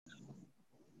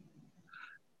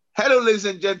Hello, ladies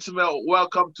and gentlemen.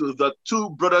 Welcome to the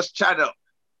Two Brothers channel.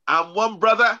 I'm one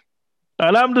brother.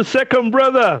 And I'm the second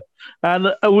brother.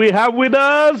 And we have with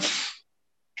us.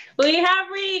 We have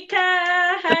Rika.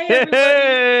 Hi,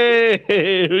 everybody.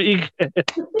 Hey!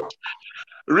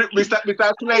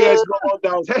 Mr. Clay is going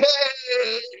down.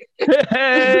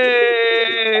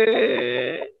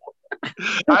 Hey!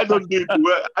 I don't do it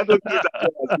well. I don't do it as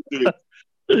well as you do it.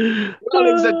 Well,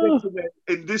 ladies and gentlemen,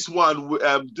 in this one,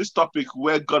 this topic,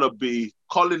 we're going to be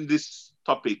calling this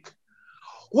topic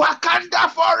Wakanda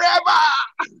Forever.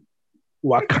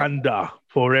 Wakanda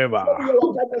forever.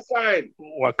 Wakanda sign.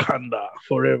 Wakanda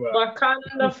forever.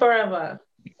 Wakanda forever.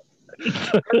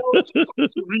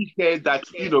 Rika that,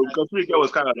 because Rika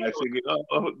was kind of like saying,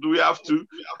 do we have to?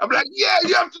 I'm like, yeah,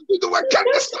 you have to do the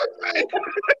Wakanda sign, man.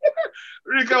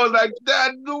 Rika was like,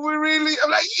 Dad, do we really? I'm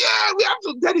like, yeah, we have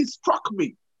to. Then it struck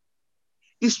me.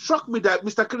 It struck me that,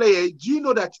 Mr. Clay, do you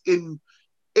know that in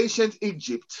ancient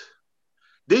Egypt,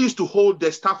 they used to hold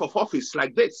their staff of office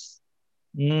like this?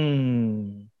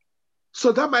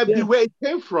 So that might be where it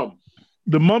came from.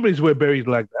 The mummies were buried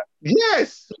like that.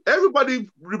 Yes, everybody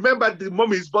remembered the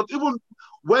mummies, but even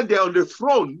when they're on the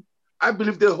throne, I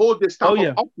believe they hold the staff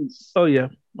of office. Oh yeah.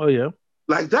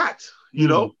 Like that,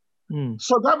 So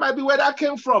that might be where that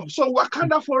came from. So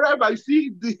Wakanda forever. You see,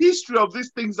 the history of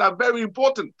these things are very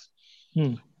important.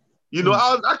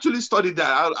 I'll actually study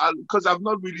that because I've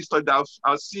not really studied that.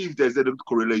 I'll see if there's any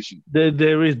correlation.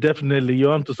 There is definitely.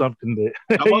 You're onto something there.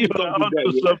 You're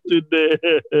onto something there.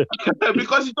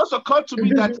 Because it just occurred to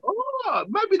me that,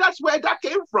 maybe that's where that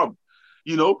came from.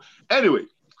 Anyway,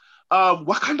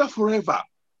 Wakanda forever.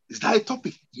 Is that a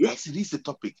topic? Yes, it is a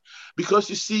topic. Because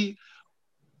you see,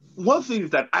 one thing is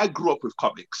that I grew up with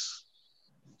comics.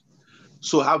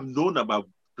 So I've known about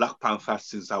Black Panther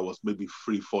since I was maybe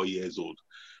 3-4 years old.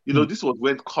 This was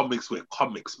when comics were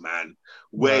comics, man,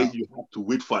 where you have to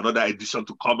wait for another edition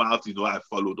to come out. I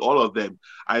followed all of them.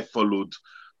 I followed,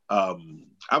 I'm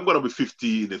going to be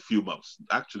 50 in a few months.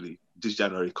 Actually, this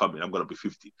January coming, I'm going to be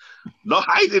 50. Not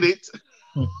hiding it.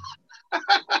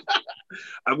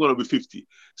 I'm going to be 50.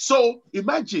 So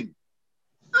imagine,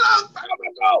 long time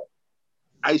ago,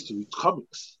 I used to read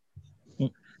comics.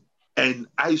 And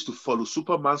I used to follow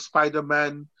Superman,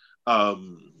 Spider-Man,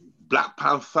 Black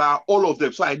Panther, all of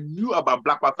them. So I knew about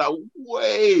Black Panther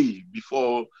way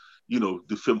before,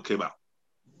 the film came out.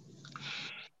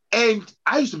 And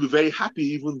I used to be very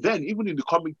happy even then, even in the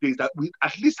comic days, that we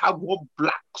at least have one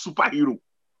black superhero.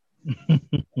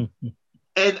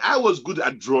 And I was good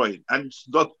at drawing, and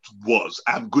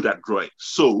I'm good at drawing.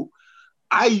 So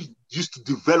I used to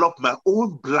develop my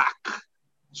own black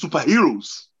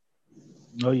superheroes.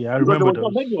 Oh yeah, I remember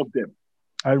those. Many of them.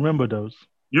 I remember those.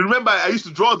 You remember I used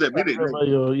to draw them, didn't it?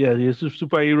 Your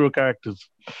superhero characters.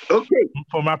 Okay.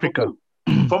 From Africa.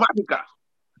 Okay. From Africa.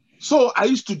 So I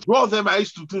used to draw them. I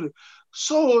used to do it.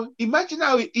 So imagine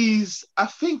how it is. I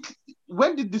think,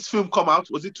 when did this film come out?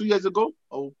 Was it 2 years ago?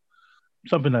 Oh,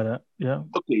 something like that. Yeah.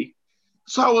 Okay.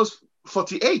 So I was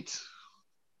 48.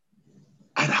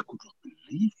 And I could not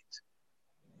believe it.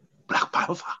 Black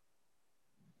Panther.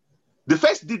 They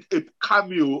first did a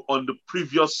cameo on the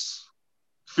previous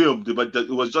film, but it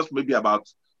was just maybe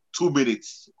about 2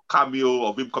 minutes cameo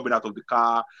of him coming out of the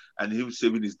car and him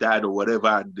saving his dad or whatever,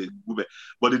 and the woman.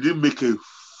 But they didn't make a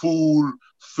full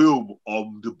film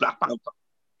of the Black Panther.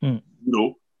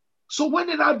 So when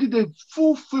they now did a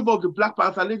full film of the Black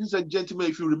Panther, ladies and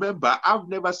gentlemen, if you remember, I've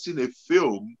never seen a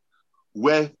film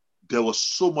where there was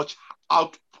so much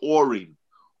outpouring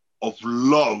of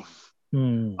love,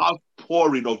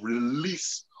 outpouring of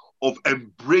release, of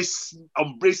embracing,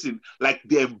 like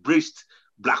they embraced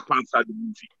Black Panther the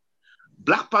movie.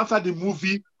 Black Panther the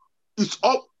movie, it's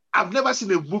up. I've never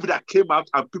seen a movie that came out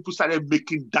and people started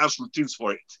making dance routines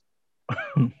for it. I've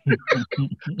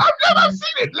never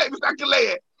seen it, like Mr.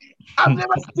 Kaleye. I've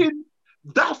never seen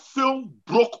that film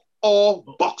broke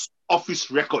all box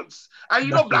office records. And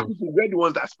black people were the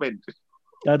ones that spent.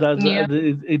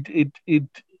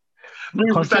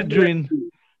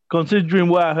 Considering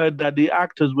what I heard, that the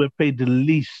actors were paid the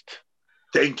least.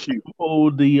 Thank you. All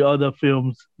the other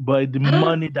films, but the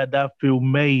money that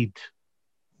film made,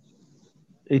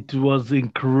 it was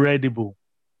incredible.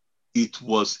 It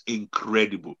was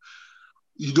incredible.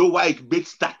 You know why it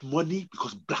makes that money?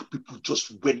 Because black people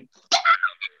just went.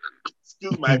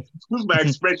 Excuse my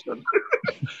expression.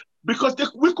 Because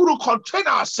we couldn't contain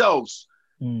ourselves.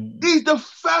 It's the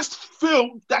first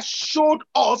film that showed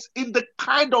us in the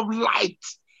kind of light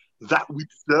that we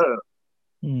deserve.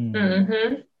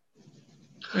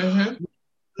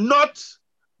 Not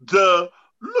the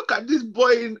look at this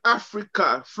boy in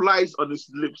Africa, flies on his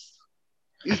lips.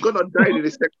 He's gonna die in a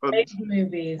second. Fake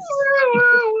movies.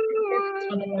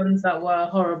 For the ones that were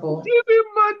horrible. Give him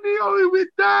money or he will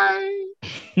die.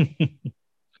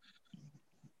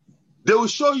 They will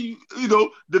show you,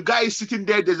 the guy is sitting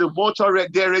there. There's a vulture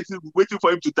right there waiting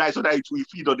for him to die so that it will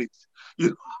feed on it.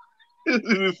 It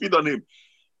will feed on him.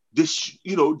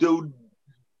 The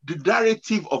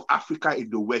narrative of Africa in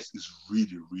the West is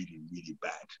really, really, really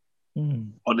bad,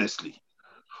 honestly.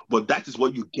 But that is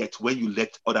what you get when you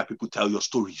let other people tell your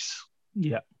stories.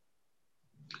 Yeah.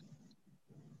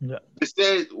 Yeah. They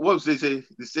said, what was they say?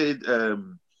 They said,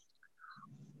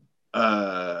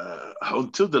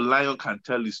 until the lion can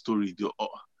tell his story,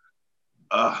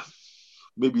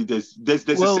 maybe there's a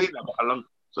saying along.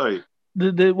 Sorry.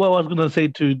 What I was going to say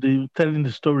to the telling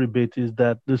the story bit is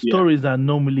that the stories are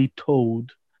normally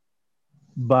told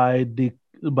by the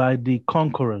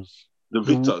conquerors, the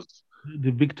victors,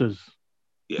 the victors.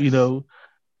 Yes.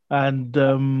 And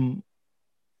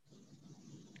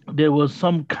there was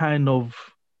some kind of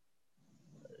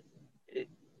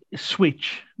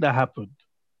switch that happened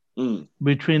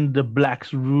between the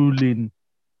blacks ruling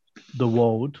the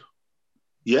world,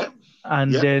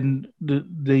 and then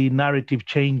the narrative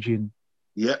changing,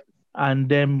 and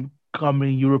them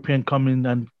European coming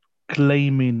and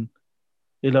claiming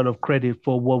a lot of credit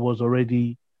for what was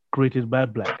already created by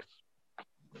blacks.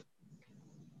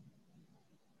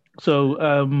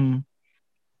 So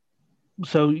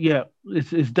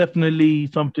it's definitely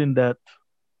something that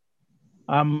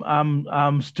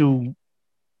I'm still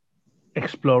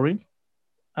exploring,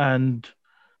 and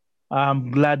I'm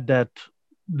glad that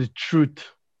the truth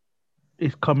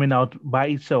is coming out by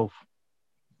itself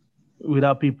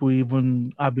without people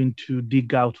even having to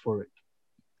dig out for it.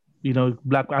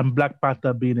 Black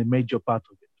Panther being a major part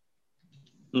of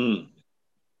it.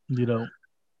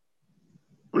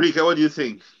 Rika, what do you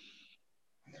think?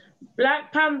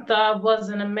 Black Panther was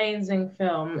an amazing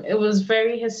film. It was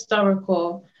very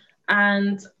historical,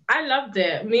 and I loved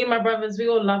it. Me and my brothers, we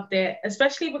all loved it,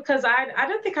 especially because I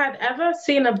don't think I'd ever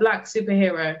seen a black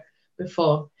superhero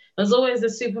before. There's always the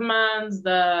Supermans,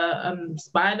 the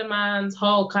Spider-Mans,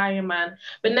 Hulk, Iron Man,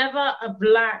 but never a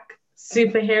black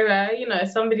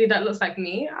superhero, somebody that looks like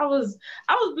me. I was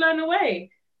blown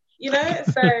away,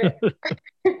 so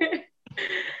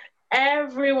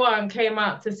everyone came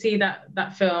out to see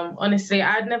that film. Honestly,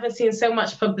 I'd never seen so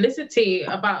much publicity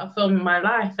about a film in my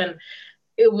life, and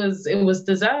it was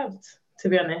deserved, to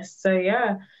be honest. So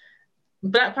yeah,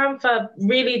 Black Panther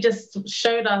really just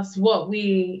showed us what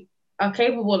we are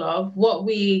capable of, what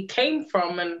we came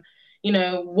from, and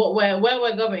where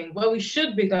we're going, where we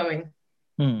should be going.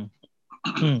 And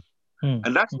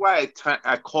that's why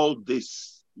I called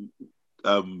this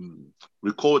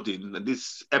recording,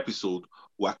 this episode,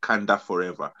 Wakanda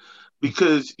Forever,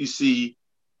 because you see,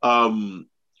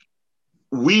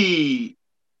 we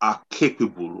are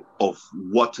capable of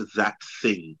what that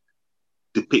thing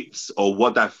depicts, or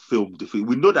what that film depicts.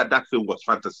 We know that film was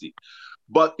fantasy,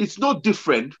 but it's no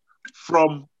different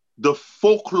from the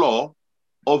folklore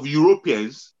of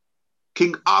Europeans,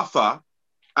 King Arthur,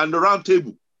 and the Round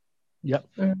Table. Yep.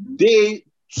 They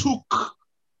took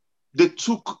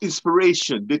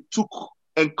inspiration, they took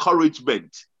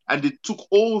encouragement, and they took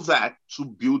all that to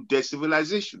build their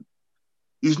civilization.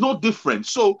 It's no different.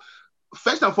 So,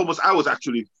 first and foremost, I was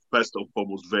actually very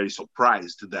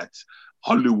surprised that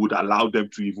Hollywood allowed them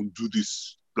to even do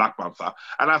this Black Panther.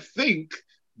 And I think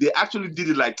they actually did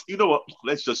it like, you know what,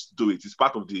 let's just do it. It's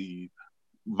part of the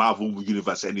Marvel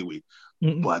universe anyway.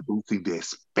 But I don't think they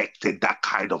expected that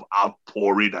kind of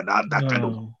outpouring and that kind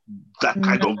of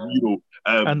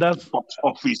and that's box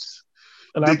office.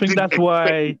 And I think that's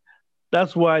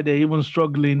why they're even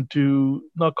struggling to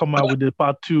not come out with the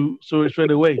part 2 so straight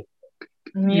away.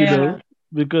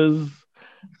 Because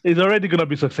it's already gonna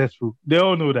be successful. They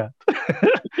all know that.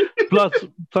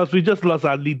 plus we just lost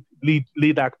our lead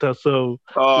actor, so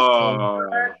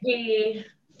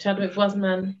Chadwick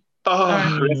Boseman.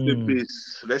 Rest in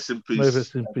peace. Rest in peace.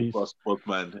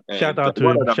 Boseman. Shout out to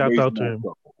him.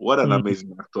 What an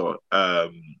amazing actor.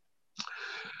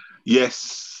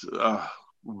 Yes.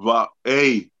 But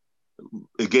hey,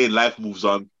 again, life moves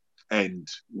on, and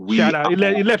shout out. He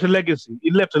left a legacy. He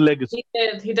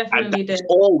did. He definitely did.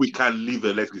 All we can leave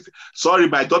a legacy. Sorry,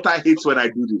 my daughter hates when I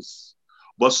do this,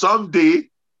 but someday,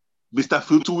 Mr.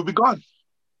 Phil too will be gone,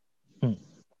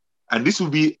 and this will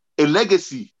be a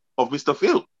legacy of Mr.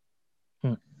 Phil.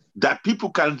 That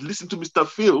people can listen to Mr.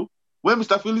 Phil when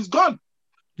Mr. Phil is gone.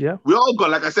 Yeah, we're all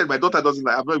gone. Like I said, my daughter doesn't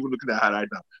like. I'm not even looking at her right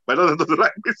now. My daughter doesn't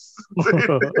like this.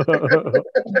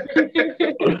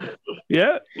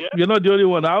 Yeah, you're not the only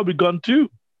one. I'll be gone too.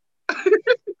 In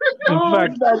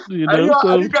fact, are you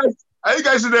Are you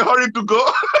guys in a hurry to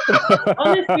go?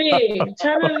 Honestly,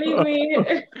 trying to leave me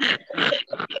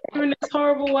in this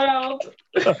horrible world.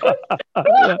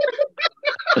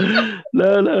 No.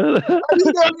 Are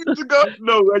you ready to go?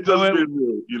 No, we're just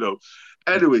being real,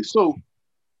 Anyway, so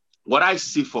what I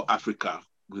see for Africa,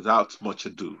 without much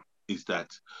ado, is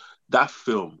that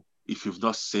film, if you've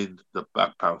not seen the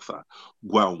Black Panther,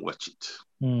 go and watch it.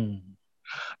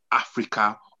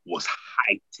 Africa was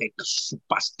high-tech,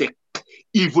 super tech,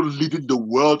 even leading the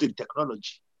world in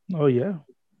technology. Oh, yeah.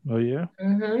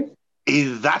 Mm-hmm.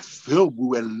 In that film, we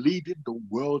were leading the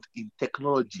world in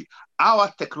technology. Our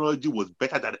technology was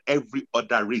better than every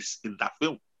other race in that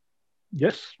film.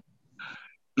 Yes.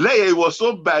 It was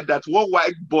so bad that one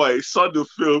white boy saw the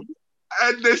film,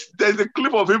 and there's a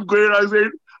clip of him going around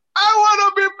saying, "I want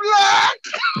to be black."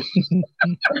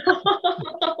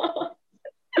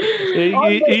 He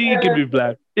can be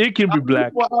black. He can be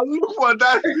black. I'll look for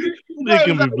that. He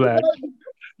can be black.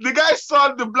 The guy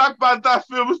saw the Black Panther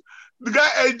film. The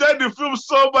guy enjoyed the film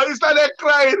so much, he started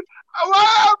crying.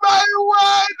 Why am I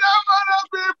white? I want to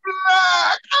be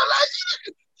black. I'm like,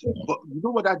 but you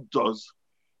know what that does?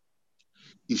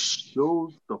 It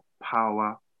shows the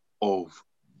power of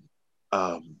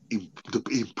the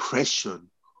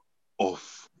impression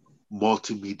of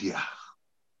multimedia.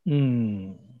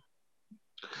 It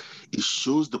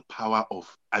shows the power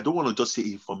of, I don't want to just say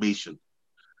information.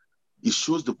 It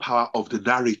shows the power of the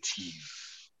narrative.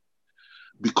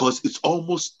 Because it's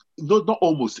almost, not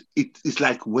almost, it's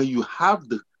like when you have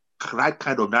the right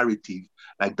kind of narrative,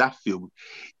 like that film,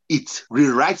 it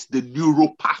rewrites the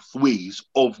neural pathways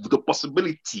of the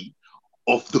possibility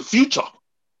of the future.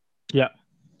 Yeah.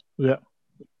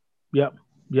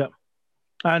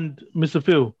 And Mr.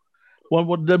 Phil,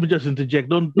 let me just interject.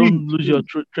 Don't lose your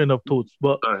train of thoughts.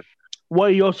 But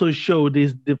what he also showed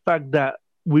is the fact that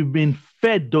we've been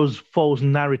fed those false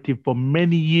narratives for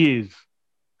many years.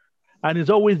 And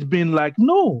it's always been like,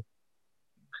 no,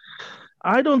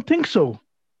 I don't think so.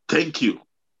 Thank you.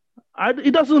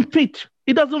 It doesn't fit.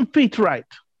 It doesn't fit right.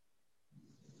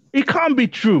 It can't be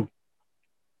true.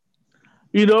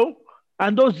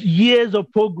 And those years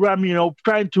of programming,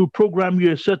 trying to program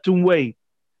you a certain way.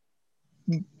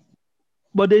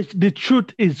 But the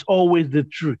truth is always the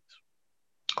truth.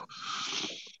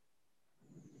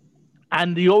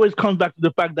 And it always comes back to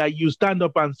the fact that you stand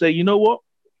up and say, you know what?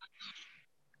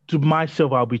 To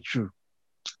myself, I'll be true.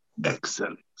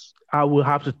 Excellent. I will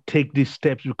have to take these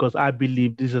steps because I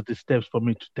believe these are the steps for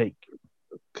me to take.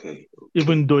 Okay.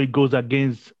 Even though it goes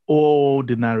against all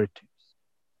the narratives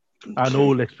and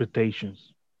all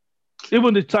expectations.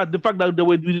 Even the fact that they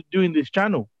were doing this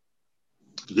channel.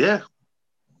 Yeah.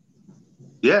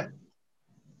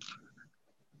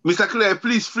 Mr. Claire,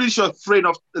 please finish your train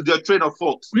of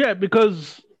thought. Yeah,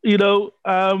 because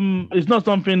it's not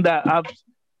something that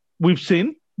we've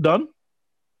seen done,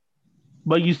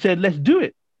 but you said let's do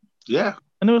it. Yeah,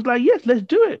 and it was like, yes, let's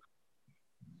do it.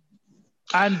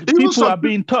 And people are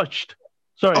being touched.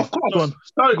 Sorry, of course.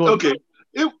 Sorry, okay.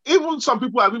 Even some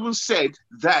people have even said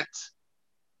that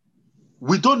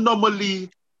we don't normally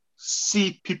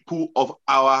see people of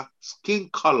our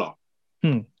skin color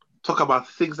talk about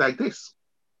things like this.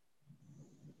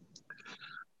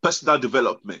 Personal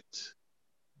development,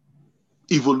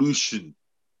 evolution,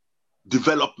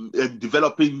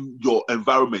 developing your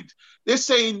environment. They're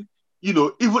saying,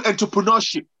 even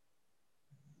entrepreneurship.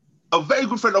 A very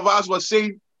good friend of ours was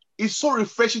saying, it's so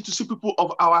refreshing to see people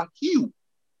of our hue.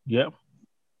 Yeah.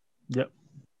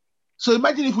 So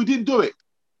imagine if we didn't do it.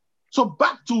 So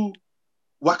back to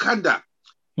Wakanda.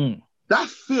 That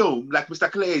film, like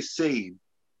Mr. Clay is saying,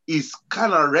 is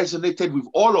kind of resonated with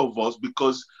all of us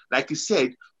because, like he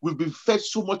said, we've been fed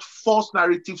so much false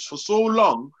narratives for so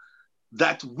long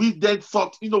that we then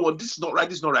thought, you know what, this is not right,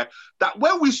 That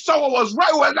when we saw what was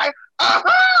right, we were like,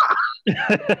 aha!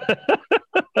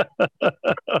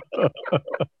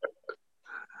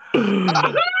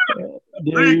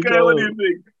 Rika, what do you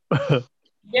think?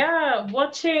 Yeah,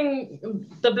 watching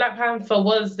the Black Panther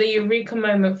was the eureka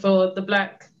moment for the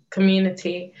Black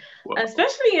community,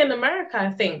 especially in America,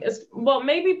 I think.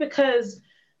 Maybe because,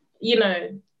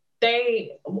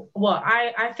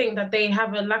 I think that they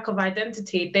have a lack of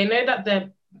identity. They know that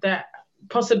they're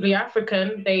possibly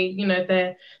African.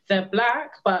 They're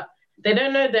Black, but they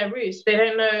don't know their roots. They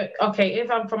don't know, okay,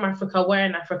 if I'm from Africa, where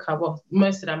in Africa? Well,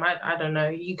 most of them, I don't know.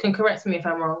 You can correct me if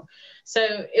I'm wrong. So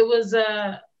it was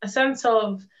a sense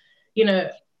of,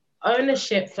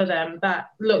 ownership for them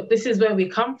that, look, this is where we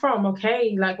come from,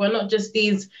 okay? Like, we're not just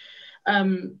these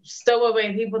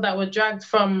stowaway people that were dragged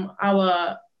from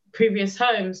our previous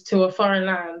homes to a foreign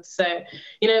land. So,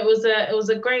 it was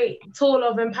a great tool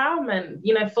of empowerment,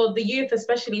 for the youth,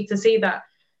 especially, to see that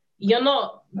you're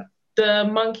not the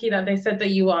monkey that they said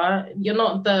that you are. You're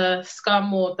not the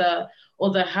scum or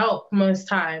the help most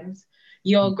times.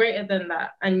 You're greater than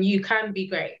that, and you can be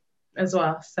great as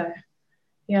well. So,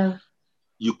 yeah.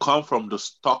 You come from the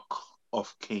stock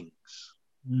of kings.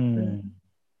 Mm.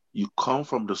 You come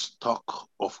from the stock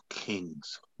of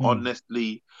kings.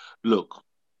 Honestly, look,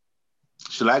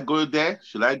 should I go there?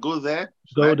 Should I go there?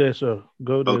 Go there, sir.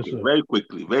 Go there, sir. Very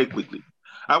quickly.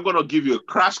 I'm going to give you a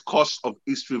crash course of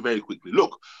history very quickly.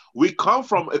 Look, we come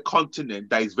from a continent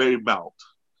that is very mild.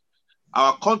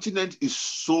 Our continent is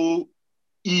so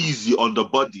easy on the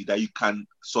body that you can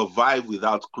survive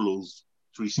without clothes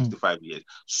 365 years.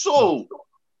 So,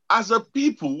 as a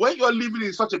people, when you're living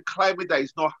in such a climate that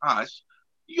is not harsh,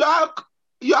 you are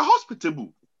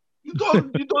hospitable. You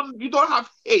don't have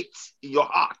hate in your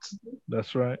heart.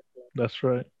 That's right.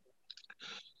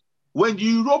 When the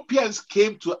Europeans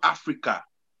came to Africa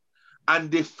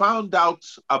and they found out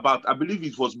about, I believe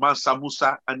it was Mansa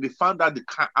Musa, and they found out the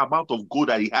amount of gold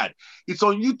that he had. It's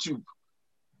on YouTube.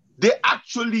 They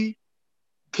actually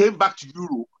came back to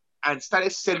Europe and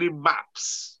started selling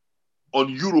maps on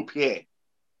Europe here,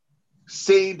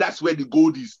 saying that's where the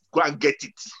gold is. Go and get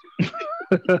it.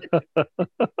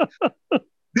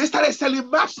 They started selling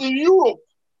maps in Europe.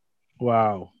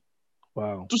 Wow.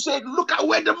 To say, look at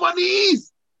where the money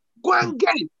is. Go and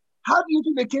get it. How do you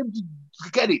think they came to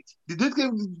get it? Did they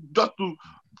came just to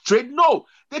trade? No.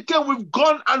 They came with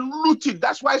gun and looting.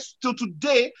 That's why still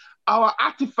today, our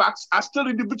artifacts are still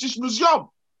in the British Museum.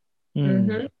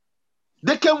 Mm-hmm.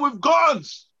 They came with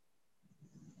guns.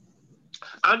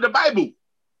 And the Bible.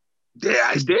 There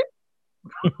I say.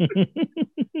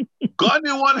 Gun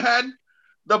in one hand,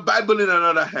 the Bible in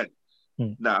another hand.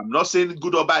 Now, I'm not saying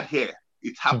good or bad here.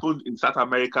 It happened in South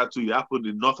America too. It happened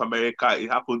in North America.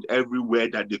 It happened everywhere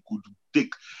that they could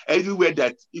take. Everywhere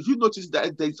that, if you notice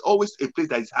that there's always a place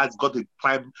that has got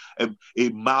a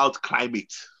mild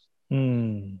climate.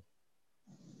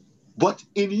 But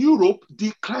in Europe,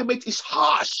 the climate is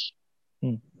harsh.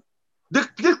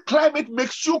 The climate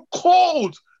makes you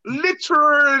cold,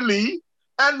 literally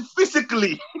and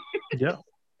physically. Yeah.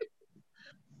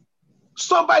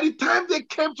 So by the time they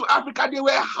came to Africa, they were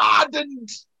hardened.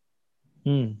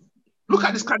 Look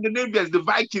at the Scandinavians, the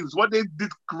Vikings, what they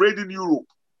did great in Europe.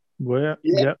 Well,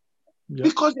 yeah.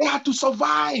 Because they had to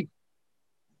survive.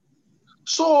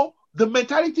 So the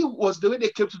mentality was the way they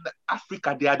came to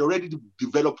Africa, they had already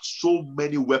developed so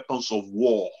many weapons of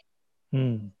war.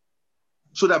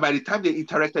 So that by the time they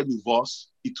interacted with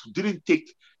us, it didn't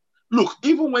take... Look,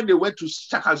 even when they went to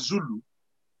Shaka Zulu,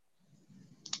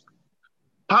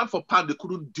 pound for pound, they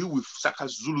couldn't deal with Shaka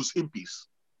Zulu's impis.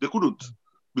 They couldn't.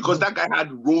 Because that guy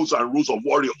had rows and rows of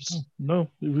warriors. No,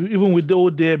 even with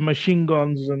all their machine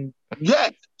guns and... Yeah.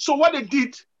 So what they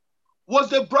did was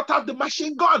they brought out the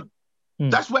machine gun.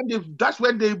 That's when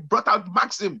they brought out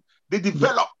Maxim. They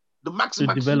developed the Maxim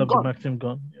gun. The Maxim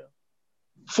gun,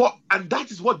 yeah. And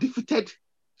that is what defeated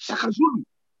Shaka Zulu.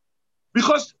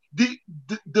 Because the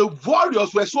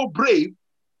warriors were so brave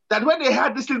that when they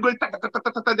had this thing going,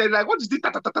 they're like, what is this? I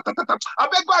better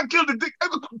go and kill the thing.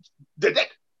 They're dead.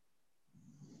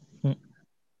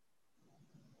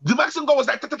 The Maxim gun was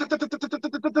like, and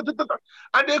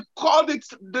they called it,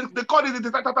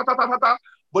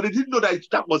 but they didn't know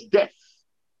that was death.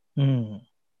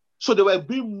 So they were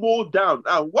being mowed down.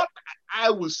 And what I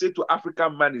will say to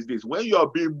African man is this: when you are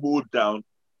being mowed down,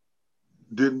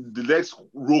 then the next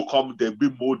row come, they'll be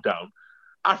mowed down.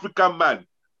 African man,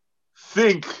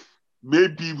 think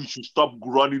maybe we should stop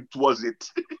running towards it.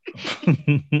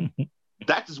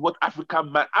 That is what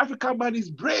African man is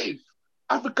brave.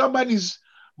 African man is,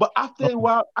 but after a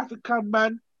while, African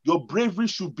man, your bravery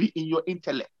should be in your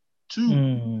intellect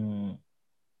too.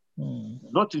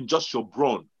 Not in just your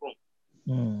brawn.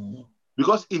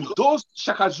 Because if those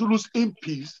Shaka Zulus in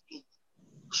peace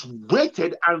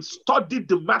waited and studied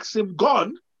the Maxim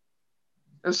gun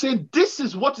and saying this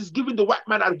is what is giving the white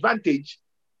man advantage,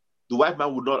 the white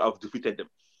man would not have defeated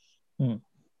them.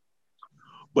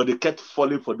 But they kept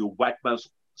falling for the white man's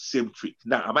same trick.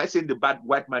 Now, am I saying the bad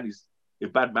white man is a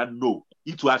bad man? No.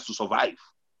 He too has to survive.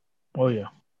 Oh, yeah.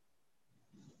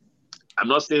 I'm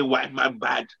not saying white man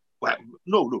bad.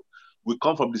 No. We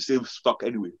come from the same stock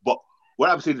anyway. But what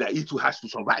I'm saying is that he too has to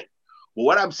survive. But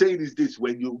what I'm saying is this: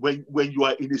 when you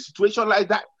are in a situation like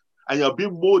that and you're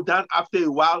being mowed down after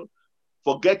a while,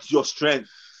 forget your strength.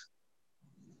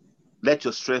 Let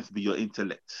your strength be your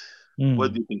intellect.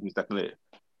 What do you think, Mr. Clay?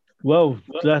 Well,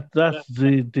 that's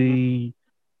the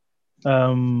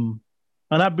and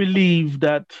I believe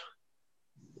that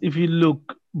if you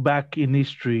look back in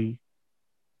history,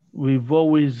 we've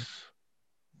always,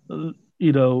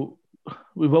 you know,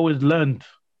 we've always learned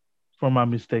from our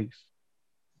mistakes.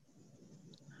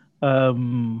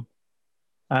 And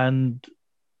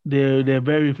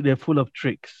they're full of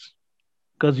tricks,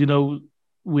 because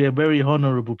we are very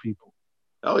honorable people.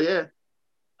 Oh yeah.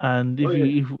 And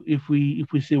if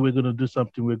we say we're going to do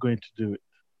something, we're going to do it.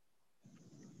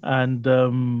 And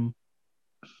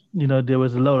there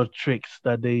was a lot of tricks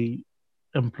that they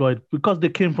employed because they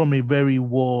came from a very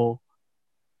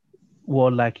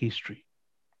warlike history.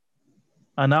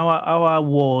 And our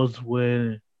wars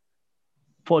were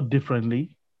fought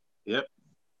differently. Yep.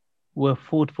 Were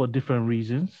fought for different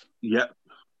reasons. Yep.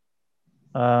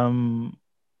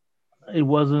 It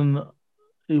was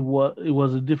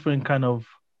a different kind of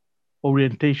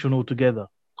orientation altogether.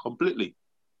 Completely.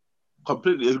 A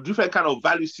different kind of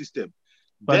value system.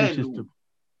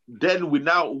 Then we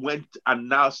now went and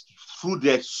now through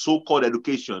their so-called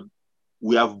education,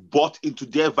 we have bought into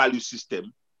their value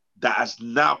system that has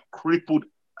now crippled,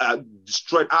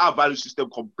 destroyed our value system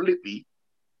completely,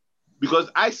 because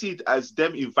I see it as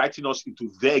them inviting us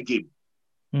into their game.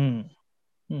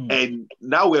 And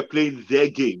now we're playing their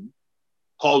game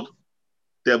called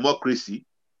democracy,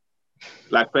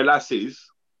 like Fela says.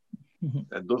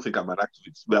 And don't think I'm an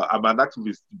activist. Well, I'm an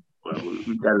activist.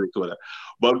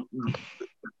 But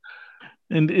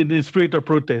in the spirit of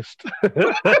protest.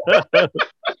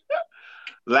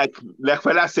 like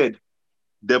Fela said,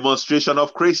 demonstration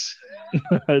of grace.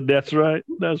 That's right.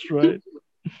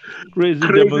 Crazy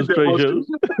demonstrations.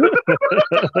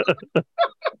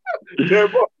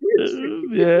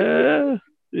 Yeah.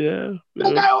 The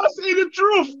guy was saying the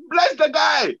truth. Bless the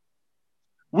guy.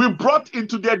 We brought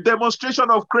into their demonstration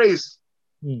of grace.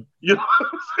 You know,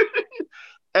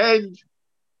 and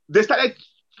they started,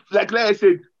 like I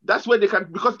said, that's where they can,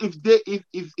 because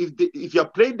if you're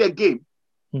playing their game,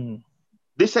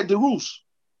 they set the rules.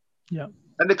 Yeah.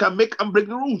 And they can make and break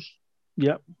the rules.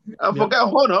 Yeah. And forget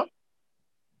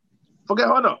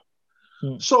honor.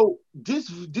 So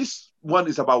this one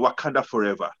is about Wakanda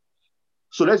Forever.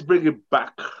 So let's bring it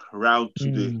back around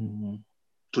to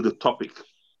the topic,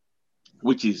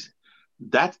 which is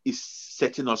that is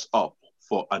setting us up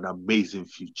for an amazing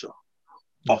future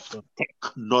of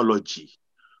technology,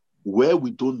 where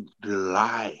we don't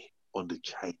rely on the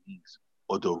Chinese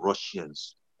or the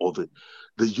Russians, or the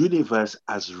universe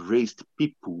has raised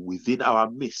people within our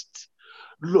midst.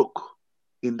 Look,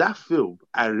 in that film,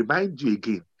 I remind you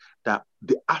again that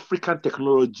the African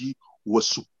technology was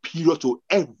superior to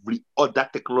every other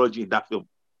technology in that film.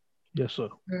 Yes, sir.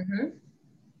 Mm-hmm.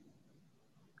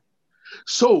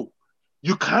 So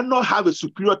you cannot have a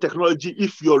superior technology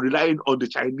if you're relying on the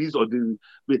Chinese or the...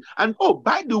 And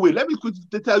by the way, let me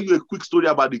tell you a quick story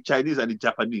about the Chinese and the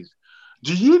Japanese.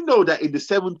 Do you know that in the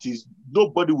 70s,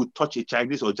 nobody would touch a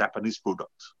Chinese or Japanese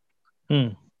product?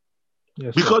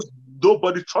 Yes, because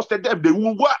nobody trusted them. They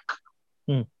won't work.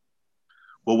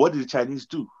 But what did the Chinese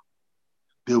do?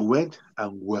 They went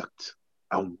and worked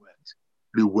and worked.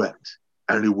 They worked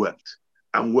and they worked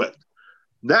and worked.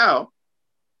 Now,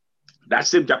 that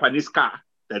same Japanese car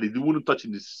that they didn't touch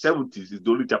in the 70s is the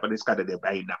only Japanese car that they're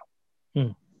buying now.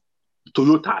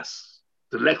 Toyotas,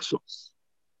 the Lexus.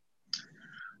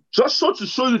 Just so to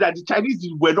show you that the Chinese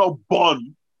were not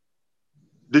born.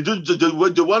 They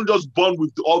weren't just born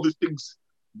with all these things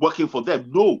working for them.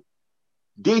 No,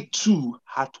 they too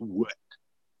had to work.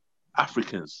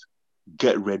 Africans,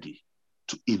 get ready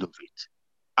to innovate.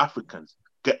 Africans,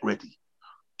 get ready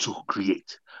to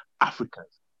create.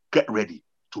 Africans, get ready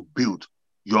to build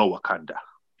your Wakanda.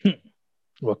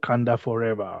 Wakanda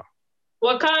forever.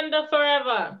 Wakanda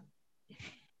forever.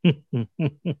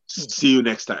 See you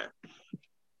next time.